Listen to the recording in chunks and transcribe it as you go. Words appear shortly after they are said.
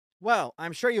Well,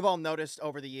 I'm sure you've all noticed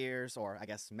over the years, or I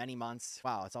guess many months.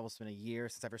 Wow, it's almost been a year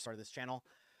since I ever started this channel.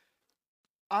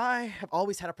 I have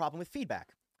always had a problem with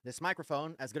feedback. This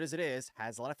microphone, as good as it is,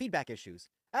 has a lot of feedback issues.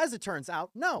 As it turns out,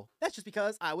 no, that's just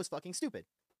because I was fucking stupid.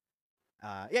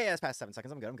 Yeah, it's past 7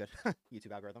 seconds. I'm good.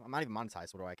 YouTube algorithm. I'm not even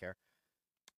monetized. What do I care?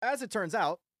 As it turns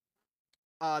out,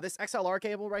 this XLR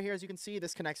cable right here, as you can see,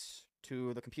 this connects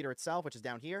to the computer itself, which is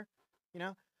down here. You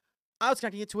know, I was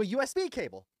connecting it to a USB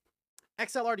cable.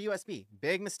 XLR to USB.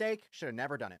 Big mistake. Should have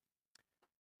never done it.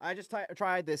 I just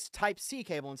tried this Type-C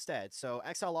cable instead. So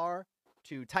XLR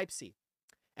to Type-C.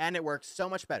 And it works so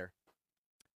much better.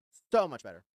 So much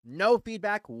better. No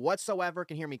feedback whatsoever.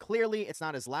 Can hear me clearly. It's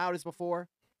not as loud as before.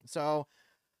 So,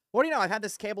 what do you know? I've had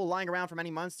this cable lying around for many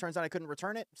months. Turns out I couldn't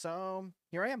return it. So,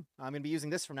 here I am. I'm going to be using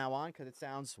this from now on because it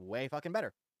sounds way fucking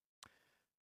better.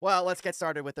 Well, let's get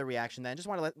started with the reaction then. Just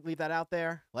want to leave that out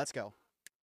there. Let's go.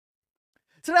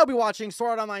 Today I'll be watching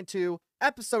Sword Art Online 2,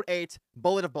 Episode 8,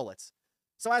 Bullet of Bullets.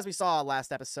 So as we saw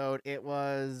last episode, it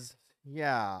was,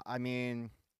 yeah, I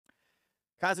mean,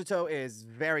 Kazuto is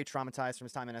very traumatized from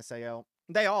his time in SAO.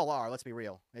 They all are, let's be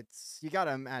real. You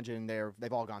gotta imagine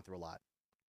they've all gone through a lot.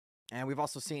 And we've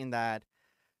also seen that,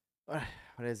 what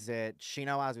is it,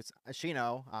 Shino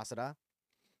Asada,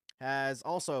 has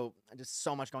also just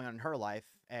so much going on in her life.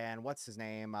 And what's his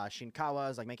name? Shinkawa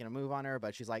is like making a move on her,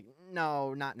 but she's like,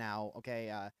 no, not now.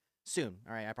 Okay, soon.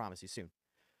 All right, I promise you, soon.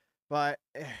 But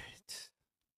I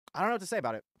don't know what to say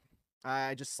about it.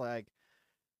 I just like,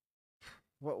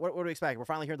 what do we expect? We're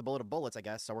finally hearing the Bullet of Bullets, I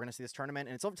guess. So we're gonna see this tournament,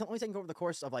 and it's only taking over the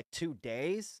course of like 2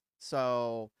 days.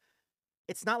 So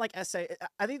it's not like SA.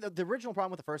 I think the original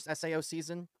problem with the first SAO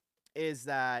season is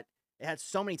that it had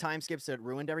so many time skips that it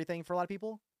ruined everything for a lot of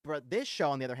people. But this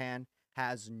show, on the other hand,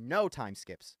 has no time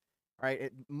skips,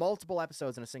 right? Multiple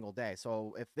episodes in a single day.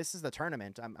 So if this is the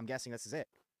tournament, I'm guessing this is it.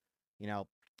 You know,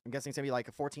 I'm guessing it's going to be like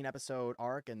a 14-episode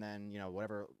arc, and then, you know,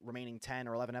 whatever remaining 10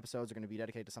 or 11 episodes are going to be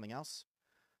dedicated to something else.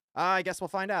 I guess we'll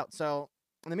find out. So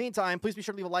in the meantime, please be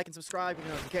sure to leave a like and subscribe with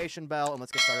the notification bell, and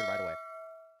let's get started right away.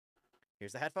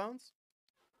 Here's the headphones.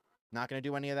 Not going to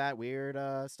do any of that weird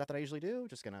stuff that I usually do.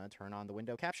 Just going to turn on the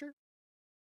window capture.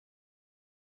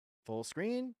 Full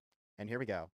screen, and here we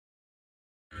go.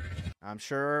 I'm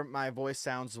sure my voice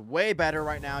sounds way better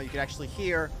right now. You can actually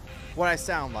hear what I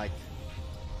sound like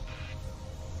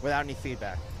without any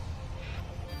feedback.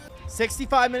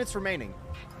 65 minutes remaining.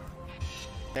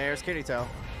 There's Kirito.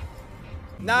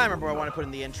 Now I remember what I want to put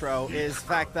in the intro is the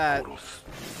fact that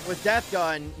with Death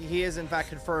Gun, he is in fact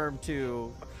confirmed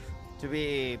to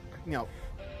be, you know,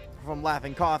 from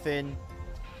Laughing Coffin.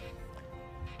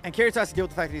 And Kirito has to deal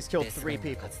with the fact that he's killed 3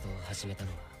 people.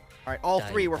 Alright, all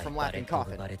 3 were from Laughing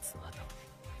Coffin.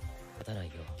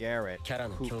 Garrett,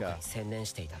 Kuka,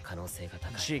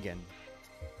 Jigen,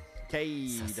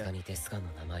 Cade.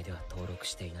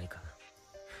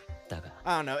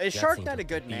 I don't know, is Sharknet a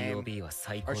good name?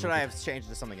 Or should I have changed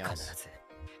it to something else?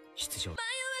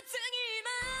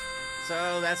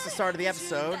 So that's the start of the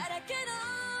episode.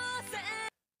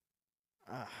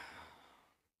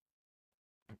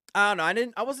 I don't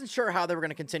know, I wasn't sure how they were going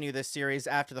to continue this series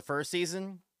after the first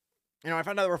season. You know, I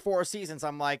found out there were 4 seasons.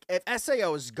 I'm like, if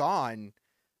SAO is gone,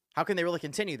 how can they really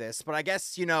continue this? But I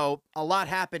guess, you know, a lot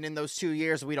happened in those 2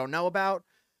 years we don't know about.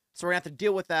 So we're going to have to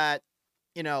deal with that,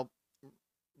 you know,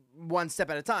 one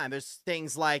step at a time. There's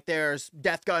things like there's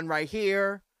Death Gun right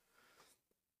here.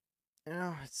 You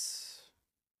know,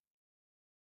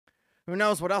 who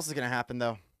knows what else is going to happen,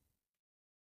 though.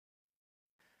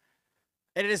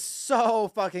 And it is so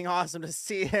fucking awesome to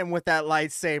see him with that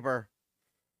lightsaber.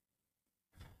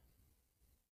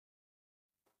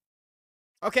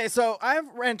 Okay, so I've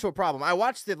ran into a problem. I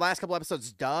watched the last couple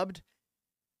episodes dubbed,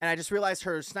 and I just realized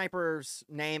her sniper's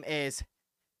name is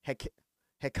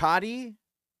Hikari,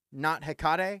 not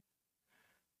Hikade.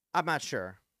 I'm not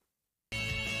sure.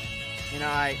 You know,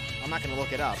 I'm not going to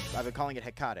look it up. I've been calling it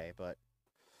Hikade, but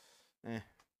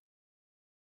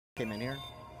came in here.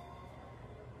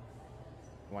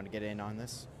 Want to get in on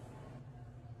this?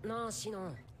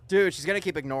 Dude, she's going to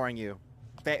keep ignoring you.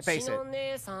 Face it.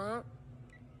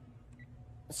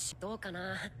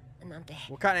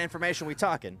 What kind of information are we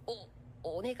talking?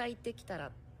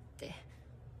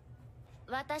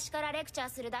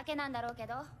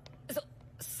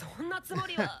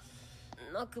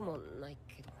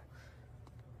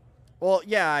 Well,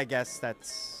 yeah, I guess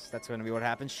that's going to be what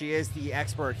happens. She is the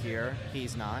expert here.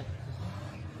 He's not.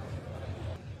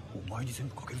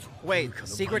 Wait,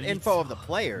 secret info of the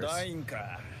players?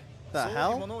 The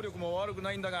hell?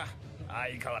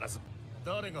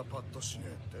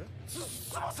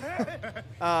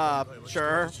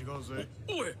 Sure.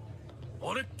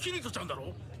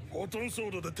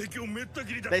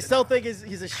 They still think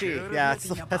he's a she. Yeah,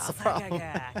 that's the problem.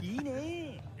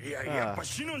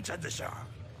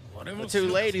 The two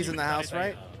ladies in the house,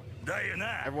 right?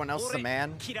 Everyone else is a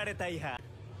man.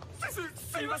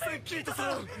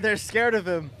 They're scared of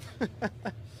him.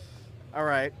 All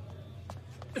right.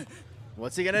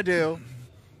 What's he gonna do?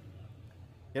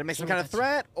 Gonna make some kind of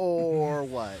threat or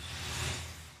what?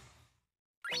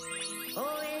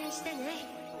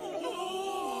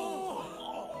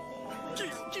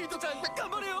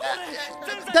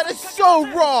 That is so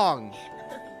wrong.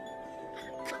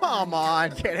 Come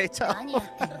on,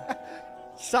 Kirito.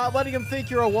 Stop letting him think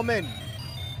you're a woman.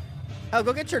 Hell,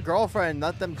 go get your girlfriend.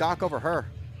 Let them gawk over her.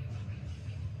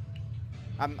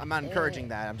 I'm not encouraging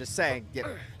that. I'm just saying, get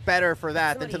better for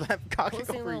that than to let them gawk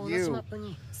over you.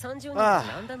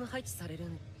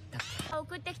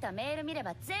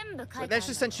 They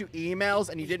just sent you emails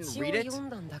and you didn't read it?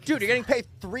 Dude, you're getting paid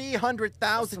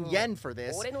 300,000 yen for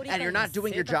this, and you're not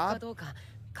doing your job?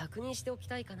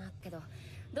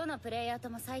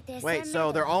 Wait,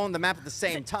 so they're all on the map at the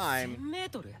same time.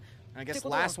 I guess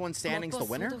last one standing's the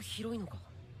winner? So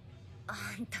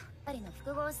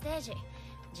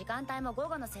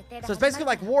it's basically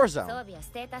like Warzone. Yeah,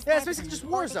 it's basically just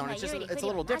Warzone. It's a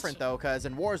little different though, because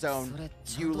in Warzone,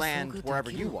 you land wherever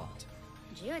you want.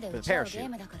 With a parachute.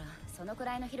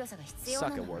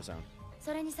 Suck at Warzone.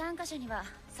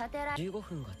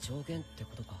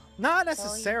 Not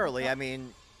necessarily. I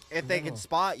mean, if they can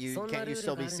spot you, can't you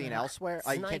still be seen elsewhere?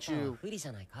 Can't you... Is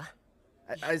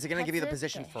it going to give you the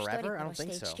position forever? I don't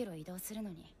think so.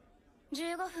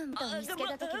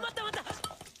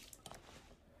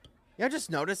 Yeah, I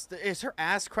just noticed. Is her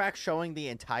ass crack showing the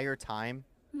entire time?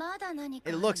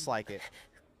 It looks like it.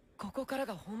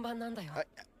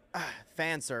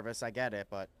 Fan service, I get it,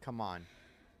 but come on.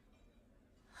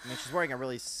 I mean, she's wearing a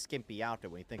really skimpy outfit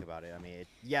when you think about it. I mean,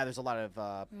 yeah, there's a lot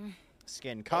of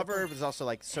skin covered, but there's also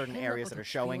like certain areas that are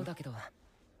showing.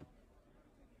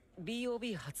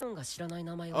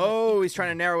 Oh, he's trying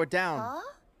to narrow it down.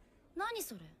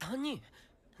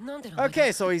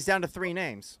 Okay, so he's down to 3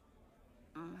 names.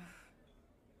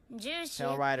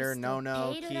 Tail Rider,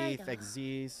 Nono, Keith,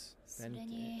 Xyz,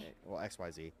 well,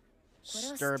 XYZ,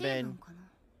 Sturban.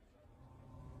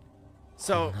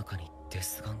 So,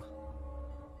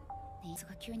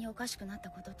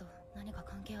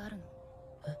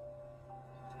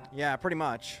 yeah, pretty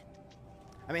much.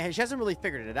 I mean, she hasn't really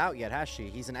figured it out yet, has she?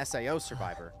 He's an SAO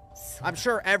survivor. I'm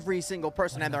sure every single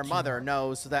person and their mother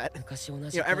knows that,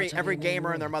 you know, every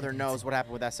gamer and their mother knows what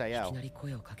happened with SAO.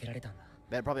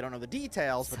 They probably don't know the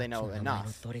details, but they know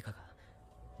enough.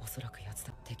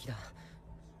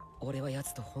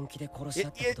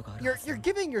 You're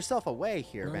giving yourself away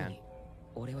here, man.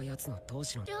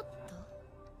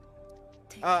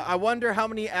 I wonder how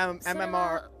many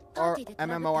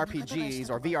MMORPGs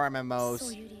or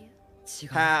VRMMOs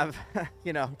have,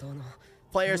 you know,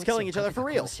 players killing each other for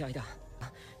real.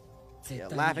 Yeah,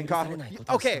 laughing, coughing.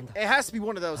 Okay, it has to be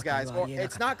one of those guys. Or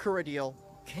it's not Kuradil.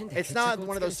 It's not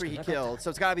one of those 3 he killed, so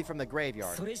it's got to be from the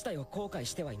graveyard. Then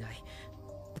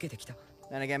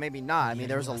again, maybe not. I mean,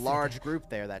 there was a large group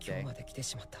there that day.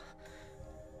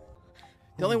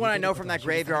 The only one I know from that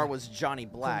graveyard was Johnny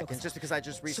Black, and it's just because I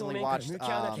just recently watched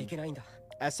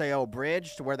SAO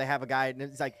Bridged, where they have a guy, and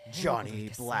it's like, Johnny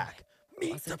Black,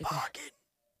 meet the pocket.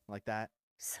 Like that.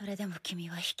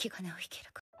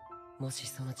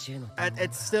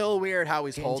 It's still weird how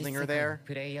he's holding her there.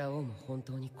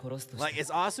 Like, is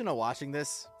Asuna watching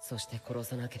this?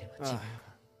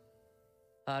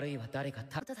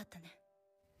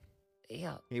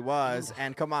 He was,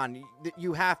 and come on,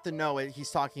 you have to know it. He's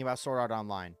talking about Sword Art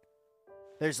Online.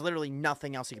 There's literally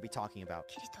nothing else he could be talking about.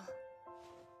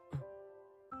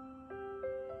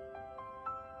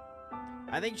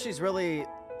 I think she's really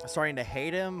starting to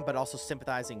hate him, but also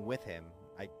sympathizing with him.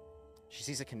 She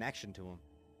sees a connection to him.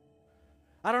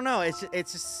 I don't know.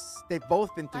 It's just they've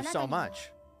both been through so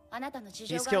much.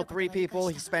 He's killed 3 people.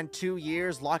 He spent 2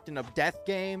 years locked in a death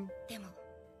game.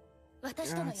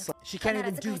 She can't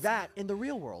even do that in the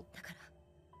real world.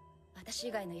 I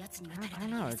don't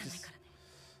know. It's just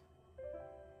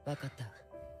a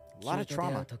lot of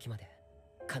trauma.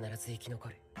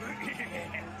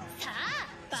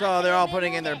 So they're all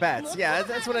putting in their bets. Yeah,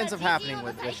 that's what ends up happening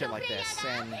with shit like this.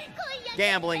 And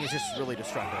gambling is just really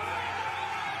destructive.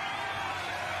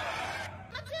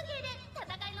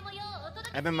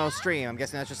 MMO stream, I'm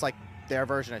guessing that's just like their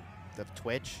version of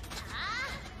Twitch.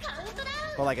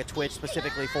 Or like a Twitch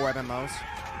specifically for MMOs.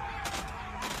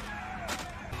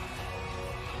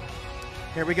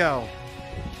 Here we go.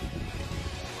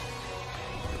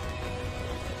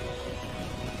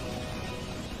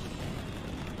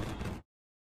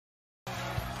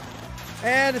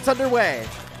 And it's underway.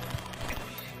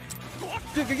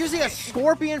 Dude, you're using a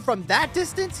scorpion from that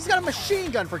distance? He's got a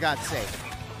machine gun, for God's sake.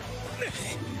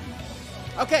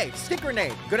 Okay, stick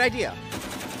grenade. Good idea.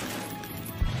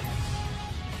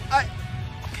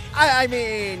 I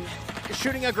mean,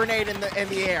 shooting a grenade in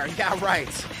the air. Yeah,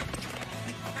 right.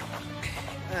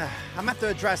 I'm gonna have to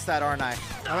address that, aren't I?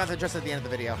 I'm gonna have to address it at the end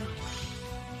of the video.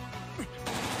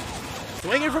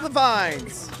 Swinging from the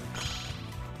vines.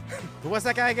 Who was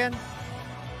that guy again?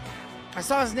 I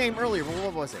saw his name earlier, but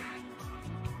what was it?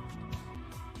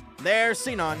 There's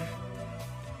Sinon.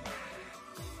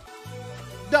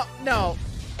 No.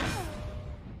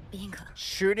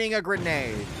 Shooting a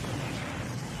grenade.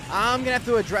 I'm gonna have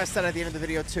to address that at the end of the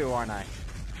video too, aren't I?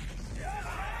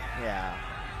 Yeah.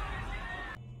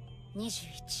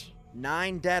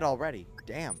 9 dead already.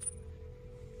 Damn.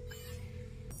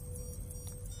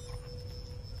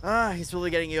 He's really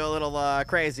getting you a little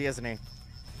crazy, isn't he?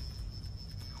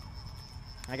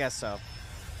 I guess so.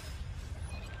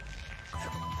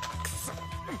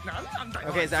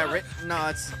 Okay, is that right? No,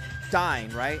 it's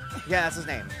Dine, right? Yeah, that's his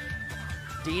name.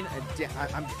 Dean.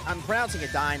 I'm pronouncing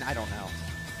it Dine. I don't know.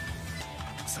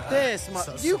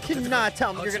 You cannot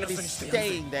tell me you're gonna be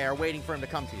staying there waiting for him to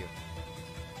come to you.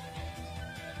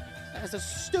 That's a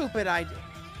stupid idea.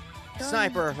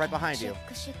 Sniper right behind you.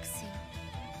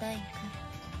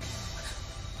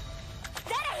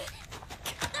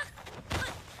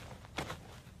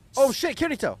 Oh shit,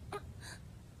 Kirito!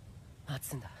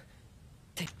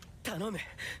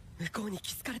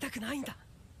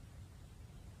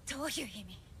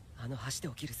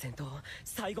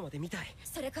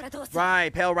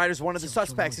 Right, Pale Rider's one of the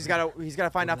suspects. He's gotta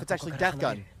find out if it's actually Death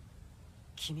Gun.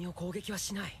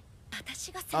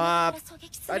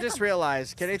 I just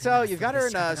realized, Kirito, you've got her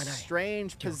in a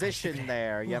strange position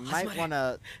there. You might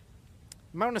wanna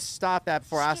stop that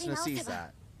before Asuna sees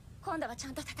that.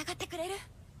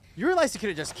 You realize he could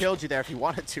have just killed you there if he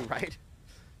wanted to, right?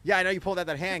 Yeah, I know you pulled out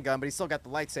that handgun, but he still got the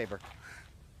lightsaber.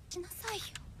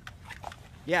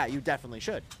 Yeah, you definitely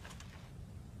should.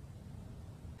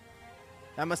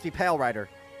 That must be Pale Rider.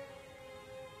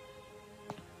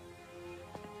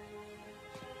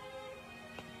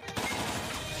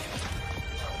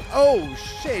 Oh,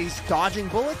 shit, he's dodging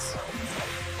bullets?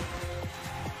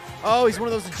 Oh, he's one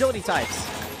of those agility types.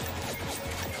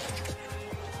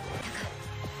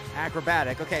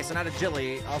 Acrobatic. Okay, so not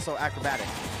agility, also acrobatic.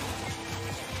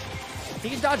 He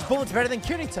can dodge bullets better than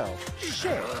Kirito.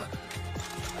 Shit.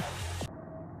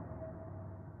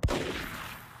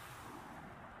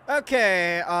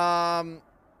 Okay,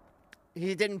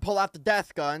 he didn't pull out the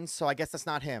death gun, so I guess that's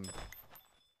not him.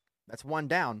 That's one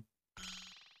down.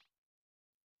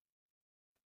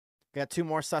 Got 2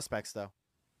 more suspects, though.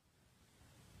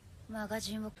 No,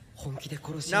 Kirito,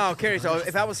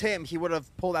 if that was him, he would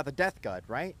have pulled out the death gun,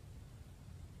 right?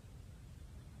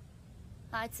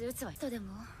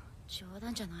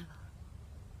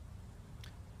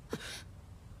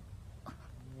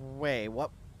 Wait,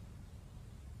 what?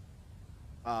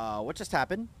 What just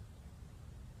happened?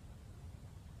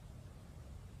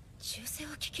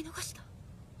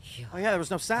 Oh yeah, there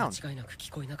was no sound.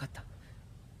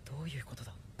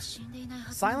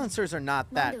 Silencers are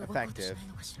not that effective.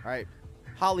 Alright,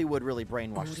 Hollywood really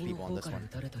brainwashes people on this one.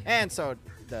 And so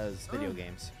does video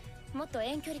games. Like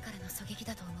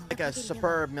a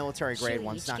superb military grade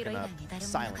one's not gonna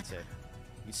silence it.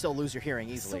 You still lose your hearing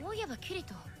easily.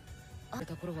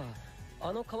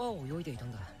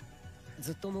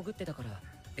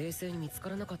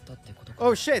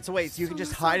 Oh shit, so wait, so you can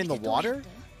just hide in the water?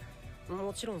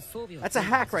 That's a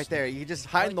hack right there. You can just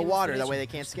hide in the water, that way they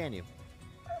can't scan you.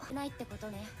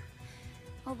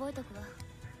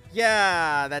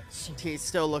 Yeah, that he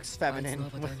still looks feminine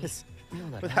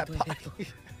with that body.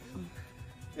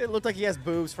 It looked like he has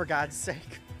boobs, for God's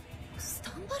sake.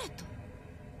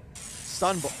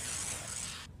 Sunball.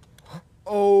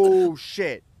 Oh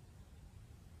shit.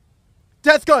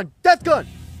 Death gun! Death gun!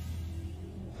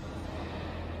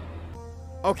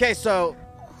 Okay, so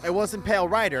it wasn't Pale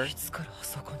Rider.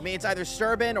 I mean, it's either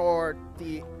Sturbin or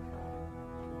the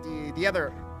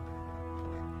other.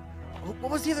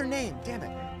 What was the other name? Damn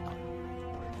it.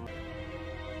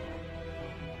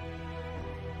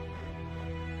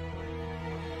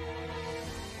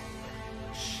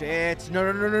 Shit.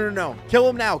 No. Kill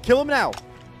him now. Kill him now.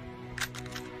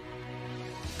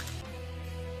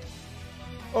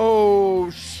 Oh,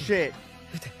 shit.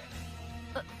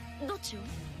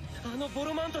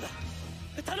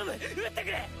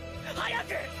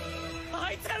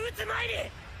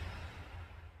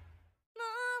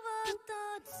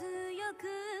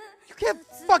 You can't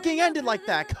fucking end it like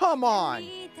that. Come on.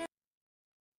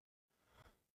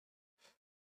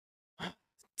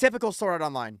 Typical Sword Art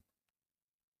Online.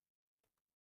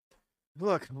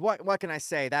 Look, what can I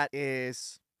say? That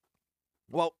is...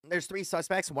 Well, there's 3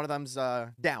 suspects. One of them's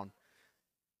down.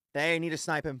 They need to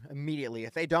snipe him immediately.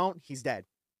 If they don't, he's dead.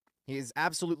 He is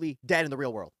absolutely dead in the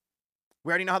real world. We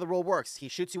already know how the rule works. He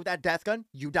shoots you with that death gun,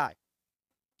 you die.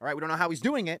 All right, we don't know how he's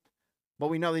doing it, but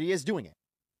we know that he is doing it.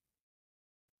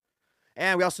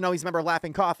 And we also know he's a member of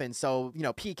Laughing Coffin, so, you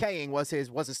know, PKing was his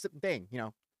thing, you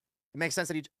know. It makes sense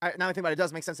that now that I think about it, it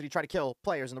does make sense that he tried to kill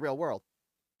players in the real world.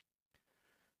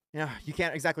 You know, you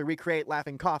can't exactly recreate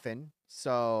Laughing Coffin,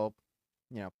 so,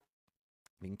 you know,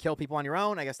 you can kill people on your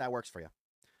own. I guess that works for you.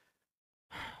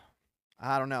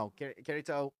 I don't know.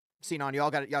 Kirito, Sinon, y'all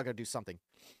gotta do something.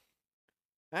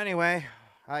 Anyway,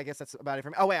 I guess that's about it for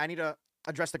me. Oh, wait, I need to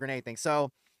address the grenade thing.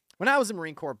 So, when I was in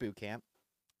Marine Corps boot camp,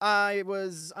 I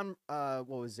was, what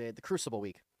was it? The Crucible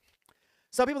Week.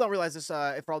 So, people don't realize this,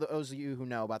 for all those of you who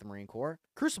know about the Marine Corps,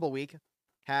 Crucible Week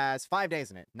has 5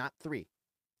 days in it, not 3.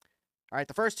 All right,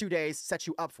 the first 2 days set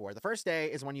you up for it. The first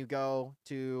day is when you go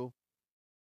to,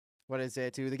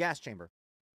 to the gas chamber.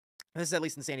 This is at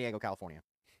least in San Diego, California.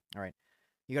 All right,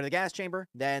 you go to the gas chamber.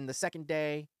 Then the second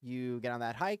day, you get on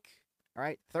that hike. All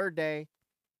right, third day,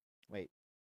 wait,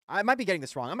 I might be getting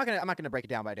this wrong. I'm not gonna break it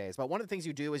down by days, but one of the things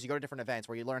you do is you go to different events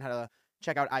where you learn how to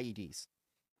check out IEDs.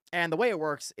 And the way it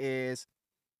works is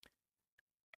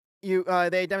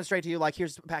they demonstrate to you, like,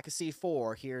 here's a pack of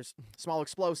C4, here's small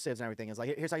explosives and everything. It's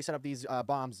like, here's how you set up these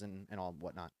bombs and all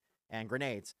whatnot, and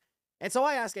grenades. And so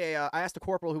I asked the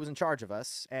corporal who was in charge of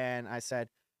us, and I said,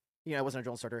 you know, I wasn't a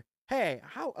drill instructor, hey,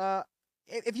 how,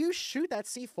 if you shoot that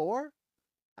C4,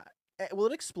 will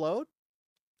it explode?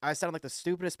 I sounded like the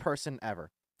stupidest person ever.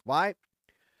 Why?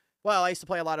 Well, I used to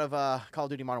play a lot of Call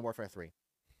of Duty Modern Warfare 3.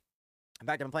 In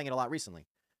fact, I've been playing it a lot recently.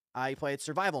 I played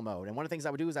survival mode, and one of the things I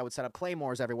would do is I would set up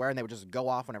claymores everywhere, and they would just go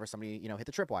off whenever somebody, you know, hit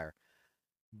the tripwire.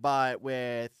 But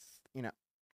with, you know,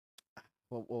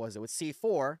 what was it? With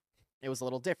C4, it was a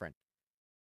little different.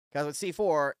 Because with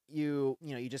C4, you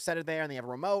just set it there, and then you have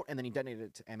a remote, and then you detonate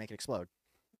it and make it explode.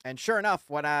 And sure enough,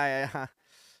 what I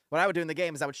would do in the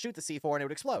game is I would shoot the C4 and it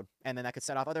would explode. And then that could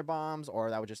set off other bombs, or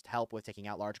that would just help with taking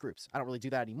out large groups. I don't really do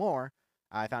that anymore.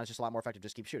 I found it's just a lot more effective to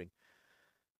just keep shooting.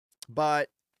 But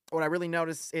what I really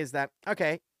noticed is that,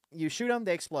 okay, you shoot them,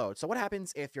 they explode. So what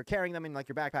happens if you're carrying them in, like,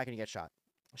 your backpack and you get shot?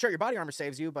 Sure, your body armor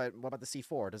saves you, but what about the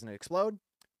C4? Doesn't it explode?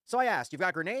 So I asked, you've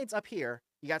got grenades up here,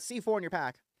 you got C4 in your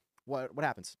pack, what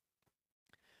happens?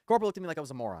 Corporal looked at me like I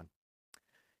was a moron.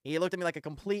 He looked at me like a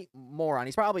complete moron.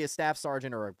 He's probably a staff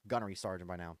sergeant or a gunnery sergeant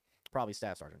by now. Probably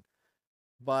staff sergeant.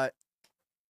 But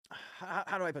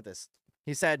how do I put this?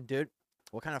 He said, dude,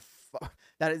 what kind of...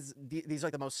 these are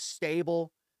like the most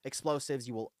stable explosives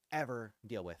you will ever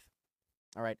deal with.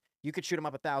 All right? You could shoot them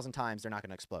up 1,000 times. They're not going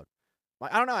to explode.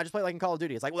 Like, I don't know. I just play like in Call of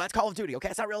Duty. It's like, well, that's Call of Duty. Okay,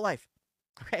 it's not real life.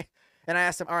 Okay? And I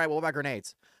asked him, all right, well, what about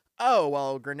grenades? Oh,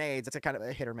 well, grenades, it's a kind of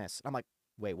a hit or miss. I'm like,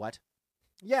 wait, what?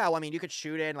 Yeah, well, I mean, you could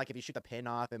shoot it, and, like, if you shoot the pin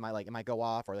off, it might go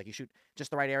off, or, like, you shoot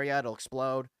just the right area, it'll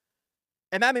explode.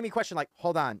 And that made me question, like,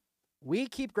 hold on. We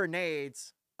keep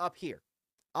grenades up here.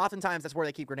 Oftentimes, that's where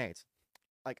they keep grenades.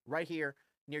 Like, right here,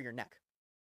 near your neck.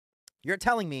 You're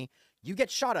telling me you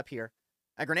get shot up here,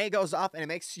 a grenade goes off, and it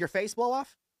makes your face blow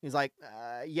off? He's like,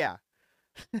 yeah.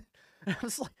 I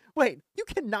was like, wait, you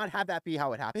cannot have that be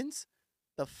how it happens?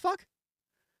 The fuck?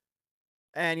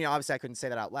 And, you know, obviously I couldn't say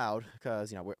that out loud,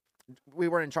 because, you know, we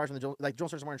weren't in charge of drill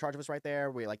instructors weren't in charge of us right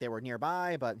there. They were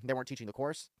nearby, but they weren't teaching the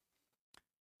course.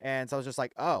 And so I was just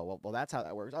like, oh, well, that's how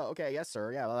that works. Oh, okay, yes,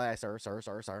 sir. Yeah, well,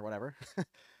 sir, whatever.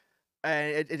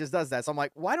 And it just does that. So I'm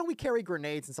like, why don't we carry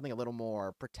grenades in something a little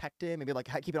more protective? Maybe, like,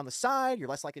 keep it on the side. You're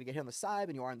less likely to get hit on the side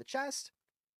than you are in the chest.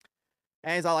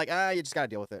 And he's all like, you just got to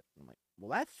deal with it. I'm like,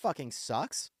 well, that fucking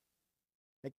sucks.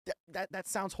 Like, that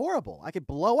sounds horrible. I could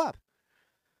blow up.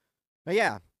 But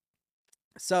yeah.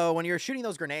 So when you're shooting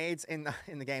those grenades in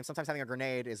the game, sometimes having a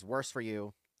grenade is worse for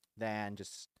you than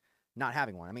just not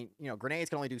having one. I mean, you know, grenades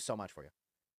can only do so much for you.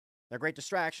 They're great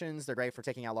distractions. They're great for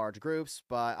taking out large groups,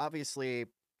 but obviously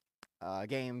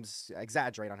games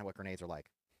exaggerate on what grenades are like.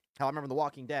 How I remember in The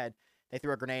Walking Dead, they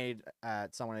threw a grenade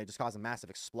at someone and it just caused a massive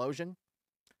explosion.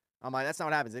 I'm like, that's not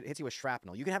what happens. It hits you with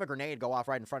shrapnel. You can have a grenade go off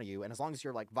right in front of you, and as long as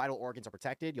your, like, vital organs are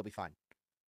protected, you'll be fine.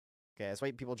 Okay, that's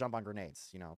why people jump on grenades,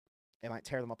 you know. It might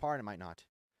tear them apart, it might not.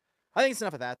 I think it's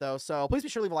enough of that, though, so please be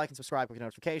sure to leave a like and subscribe, click the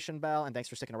notification bell, and thanks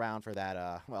for sticking around for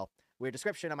that, well, weird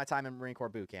description of my time in Marine Corps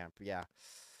boot camp. Yeah.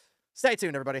 Stay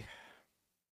tuned, everybody.